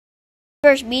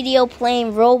First video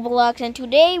playing Roblox, and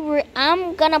today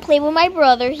I'm gonna play with my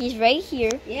brother. He's right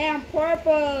here. Yeah, I'm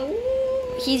purple.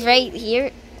 Woo. He's right here.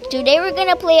 Today we're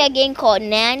gonna play a game called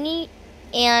Nanny,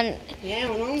 and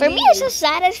for me it's a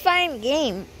satisfying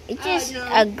game. It's just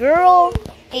a girl,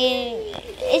 and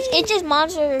it's just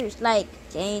monsters like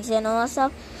James and all that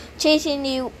stuff chasing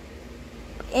you,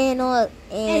 and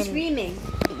screaming.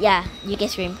 Yeah, you can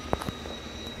scream.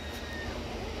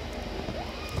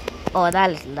 Oh,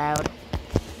 that is loud.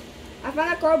 I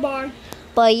found a crowbar.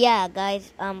 But yeah,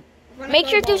 guys, make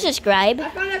sure to subscribe.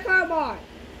 I found a crowbar.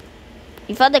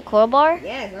 You found the crowbar?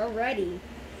 Yes, already.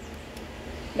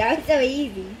 That was so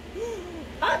easy.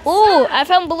 Oh, I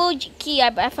found blue key.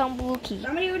 I found blue key.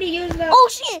 Somebody already used the... Oh,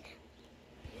 shit!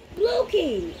 Blue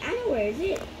key. I know where is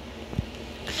it.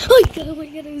 Oh my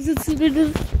god, it was a super...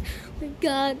 Oh my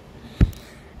god.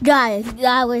 Guys,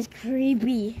 that was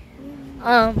creepy.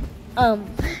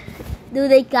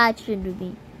 Dude, they captured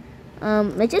me.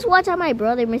 Let's just watch out my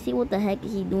brother and see what the heck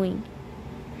is he doing.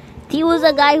 He was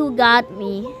the guy who got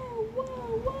me.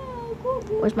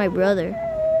 Where's my brother?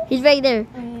 He's right there.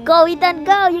 Go, Ethan,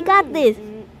 go. You got this.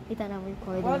 Ethan, I'm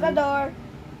recording. Close the door.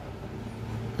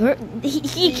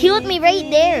 He killed me right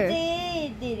there.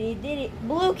 Did it.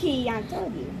 Blue key, I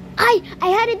told you. I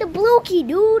had it the blue key,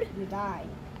 dude. You died.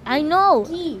 I know.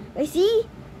 Key. I see.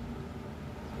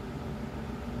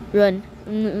 Run.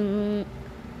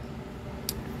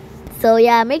 So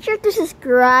yeah, make sure to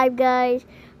subscribe, guys.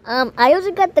 I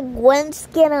also got the Gwen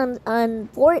skin on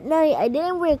Fortnite. I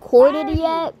didn't record it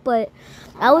yet, but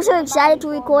I was so excited to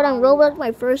record on Roblox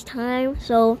my first time.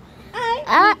 So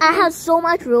I had so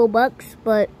much Robux,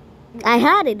 but I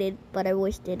had it, but I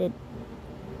wasted it.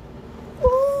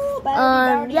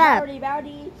 Yeah,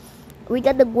 we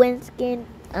got the Gwen skin.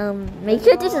 Make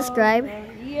sure to subscribe.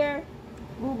 Here,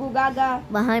 Google Gaga.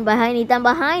 Behind, Ethan,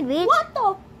 behind, bitch. What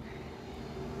the?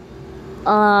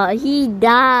 He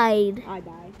died. I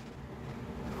died.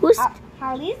 Who's?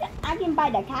 At least I can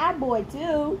buy the cowboy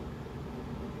too.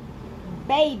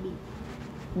 Baby.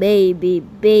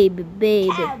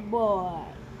 Cowboy.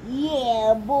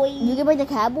 Yeah, boy. You can buy the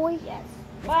cowboy? Yes.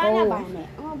 But I'm not buying it.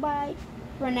 I'm gonna buy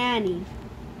for Nanny.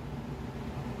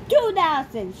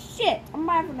 2,000. Shit. I'm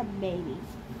buying for the baby.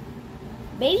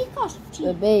 Baby costs cheap.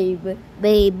 The baby.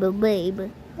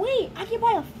 Wait, I can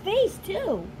buy a face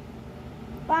too.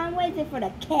 But I'm waiting for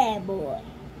the cowboy.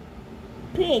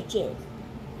 Pictures.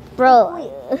 Bro.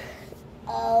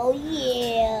 Oh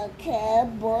yeah,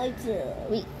 cowboy too.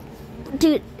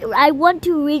 Dude, I want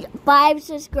to reach 5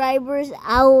 subscribers.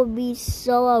 I will be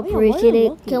so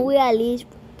appreciative. Can we at least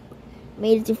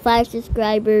make it to 5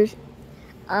 subscribers?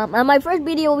 On my first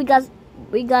video, we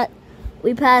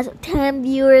passed 10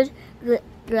 viewers.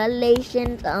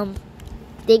 Congratulations.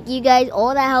 Thank you guys.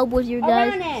 All that help was you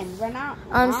guys.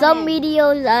 On some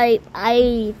videos,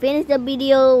 I finished the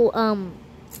video.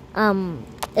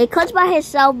 It cuts by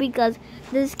itself because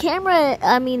this camera,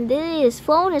 this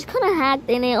phone is kind of hacked,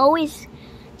 and it always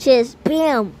just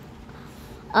bam.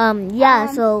 Yeah.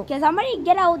 So can somebody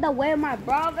get out of the way of my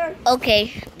brother?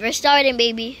 Okay, we're starting,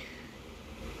 baby.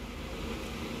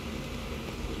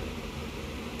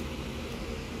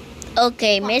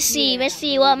 Okay, Missy,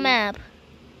 what map?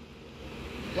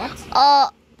 What?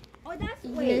 Oh, that's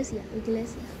Iglesia.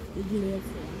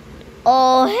 Oh,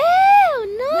 Oh, hell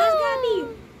no.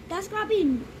 That's gotta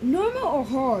be normal or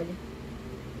hard.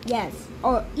 Yes,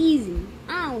 or easy.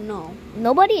 I don't know.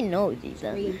 Nobody knows these.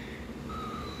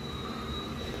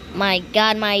 My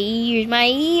God, my ears.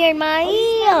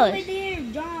 Right there,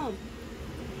 jump.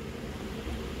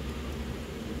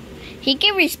 He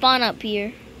can respawn up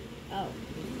here. Oh,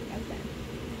 okay.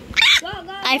 Go,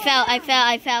 I fell.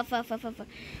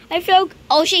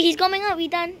 Oh shit, he's coming up.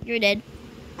 Ethan, you're dead.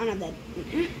 I'm not dead.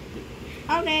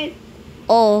 Okay.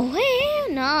 Oh hell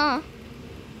nah.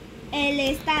 Él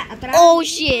está atrás. Oh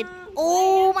shit.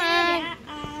 Oh my.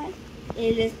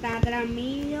 Él está atrás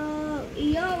mío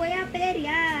y yo voy a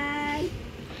pelear.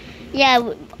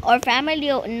 Yeah, our family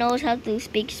knows how to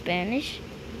speak Spanish.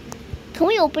 Can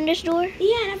we open this door?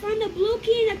 Yeah, and I found the blue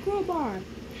key in the crowbar.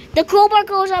 The crowbar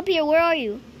goes up here. Where are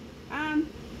you? And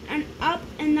up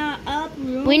in the up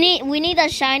room. We need a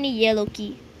shiny yellow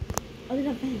key. Oh, there's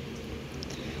a vent.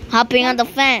 Hopping on the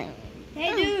fan.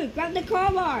 Hey, dude, grab the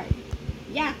crowbar.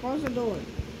 Yeah, close the door.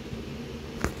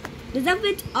 Does that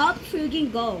fit up so you can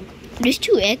go? There's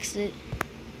 2 exits.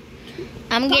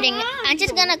 I'm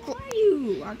just gonna.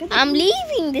 I'm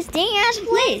leaving this dang ass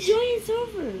place. Join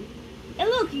server. And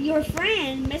look, your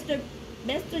friend, Mr.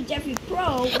 Jeffrey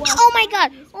Pro. Oh my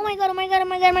god!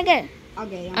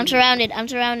 Okay. I'm surrounded.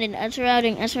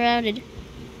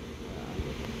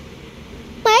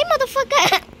 Bye,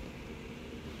 motherfucker.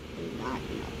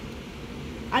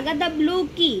 I got the blue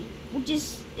key, which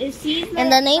is sees.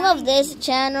 And the name of this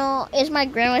channel is my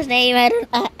grandma's name. I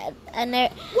What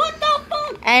the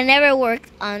fuck? I never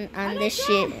worked on this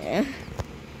trapped. shit.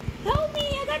 Help me!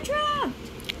 I got trapped.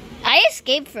 I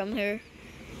escaped from her.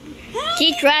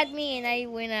 She trapped me and I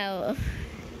went out.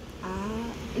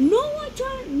 No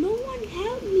one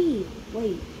helped me.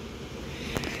 Wait.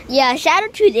 Yeah, shout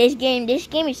out to this game. This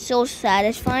game is so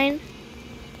satisfying.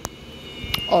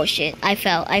 Oh shit! I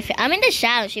fell. I'm in the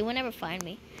shadow. She will never find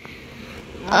me.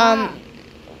 Oh,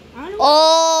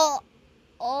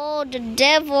 the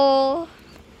devil.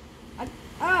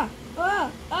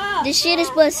 This shit is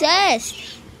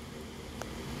possessed.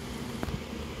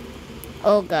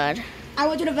 Oh god. I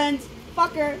went to the vents.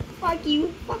 Fucker. Fuck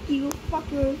you. Fuck you.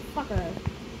 Fucker. Fucker.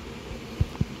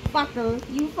 Fucker.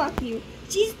 You. Fuck you.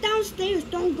 She's downstairs.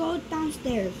 Don't go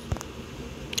downstairs.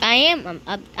 I am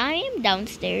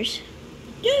downstairs.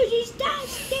 Dude, she's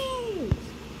downstairs.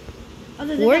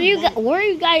 Where are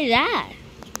you guys at?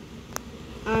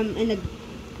 In the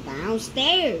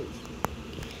downstairs.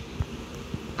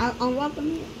 I'll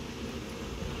welcome you.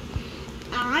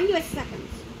 On your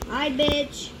seconds. Hi,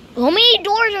 bitch. How many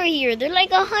doors are here? They're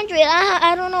like 100.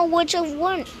 I don't know which of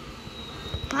one.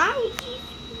 How?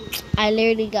 I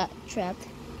literally got trapped.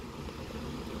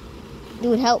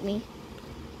 Dude, help me.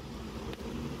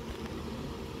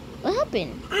 What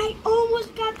happened? I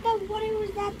almost got the whatever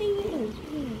that thing is.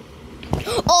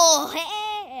 Oh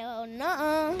hell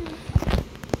no!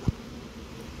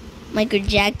 Michael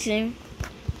Jackson.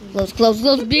 Close,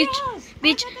 bitch.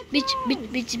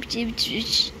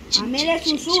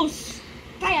 Amele sus.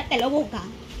 Cállate la boca.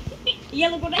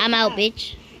 I'm out,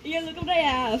 bitch. Y look what I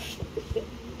have.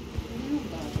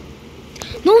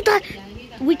 No, that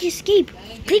we can escape.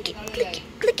 Click it.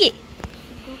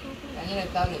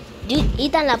 Dude,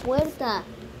 Ethan, la puerta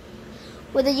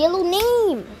with a yellow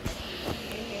name.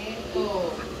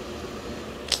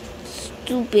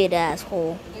 Stupid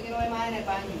asshole. I'm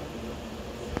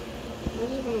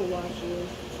just gonna watch you.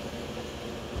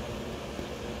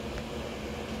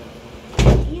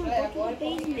 Yeah, go to the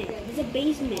basement. There's a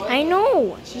basement. I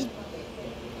know.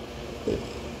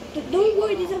 Don't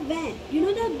worry, there's a vent. You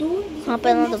know that door? Hop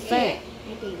on the vent.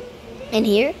 In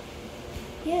here?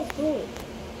 Yes, go.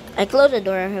 I closed the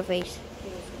door on her face.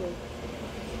 Yes, go.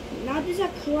 Now there's a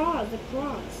cross. The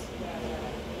cross.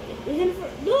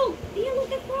 Look! Yeah,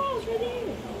 look at the cross right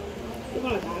there. You're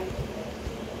gonna die.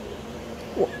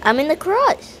 I'm in the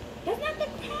cross. That's not the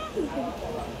cross.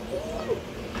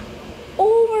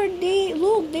 Over there.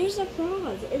 Look, there's a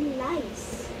cross. It's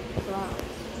nice. Cross.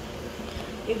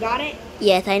 You got it?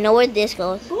 Yes, I know where this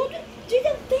goes. Go to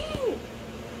the vent.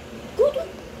 Go to...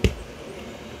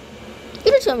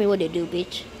 You don't tell me what to do,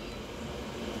 bitch.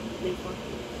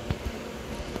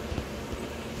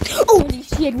 Holy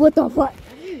shit, what the fuck?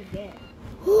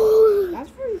 That's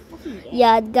very fucking dead.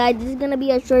 Yeah, guys, this is gonna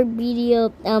be a short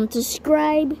video.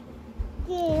 Subscribe,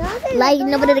 like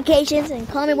notifications, and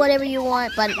comment whatever you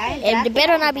want. But it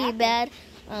better not be bad.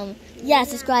 Yeah,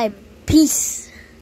 subscribe. Peace.